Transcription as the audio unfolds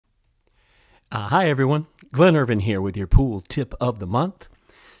Hi, everyone. Glenn Irvin here with your pool tip of the month.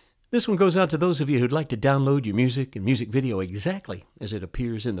 This one goes out to those of you who'd like to download your music and music video exactly as it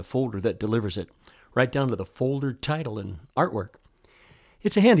appears in the folder that delivers it, right down to the folder title and artwork.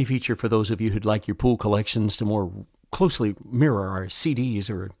 It's a handy feature for those of you who'd like your pool collections to more closely mirror our CDs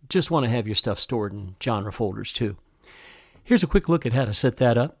or just want to have your stuff stored in genre folders too. Here's a quick look at how to set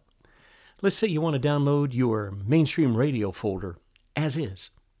that up. Let's say you want to download your mainstream radio folder as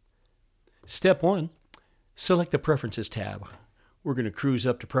is. Step 1, select the Preferences tab. We're going to cruise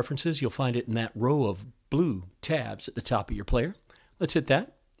up to Preferences. You'll find it in that row of blue tabs at the top of your player. Let's hit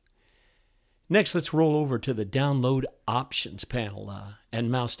that. Next, let's roll over to the Download Options panel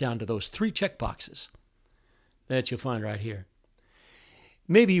and mouse down to those 3 checkboxes that you'll find right here.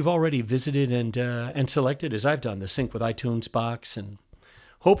 Maybe you've already visited and selected, as I've done, the Sync with iTunes box and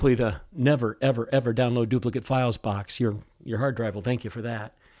hopefully the Never, Ever, Ever Download Duplicate Files box. Your hard drive will thank you for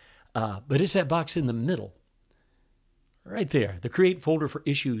that. But it's that box in the middle, right there, the Create Folder for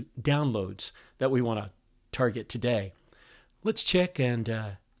Issue Downloads that we want to target today. Let's check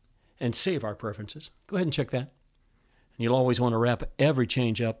and save our preferences. Go ahead and check that. And you'll always want to wrap every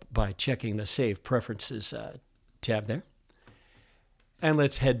change up by checking the Save Preferences tab there. And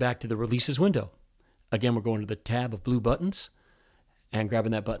let's head back to the Releases window. Again, we're going to the tab of blue buttons and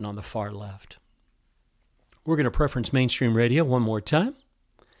grabbing that button on the far left. We're going to preference mainstream radio one more time.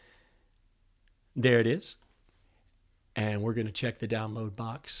 There it is. And we're going to check the download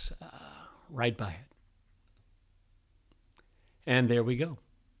box right by it. And there we go.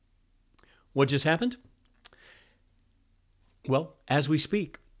 What just happened? Well, as we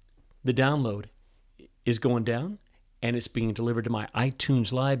speak, the download is going down and it's being delivered to my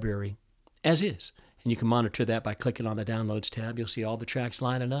iTunes library as is. And you can monitor that by clicking on the Downloads tab. You'll see all the tracks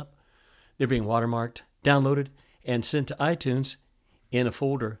lining up. They're being watermarked, downloaded, and sent to iTunes in a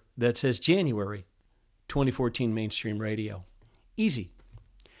folder that says January 2014 Mainstream Radio. Easy.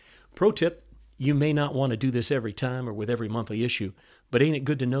 Pro tip, you may not want to do this every time or with every monthly issue, but ain't it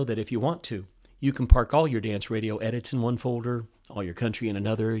good to know that if you want to, you can park all your dance radio edits in one folder, all your country in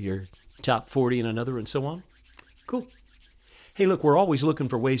another, your top 40 in another, and so on? Cool. Hey, look, we're always looking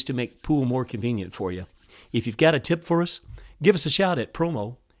for ways to make pool more convenient for you. If you've got a tip for us, give us a shout at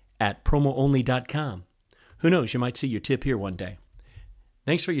promo@promoonly.com. Who knows, you might see your tip here one day.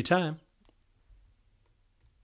 Thanks for your time.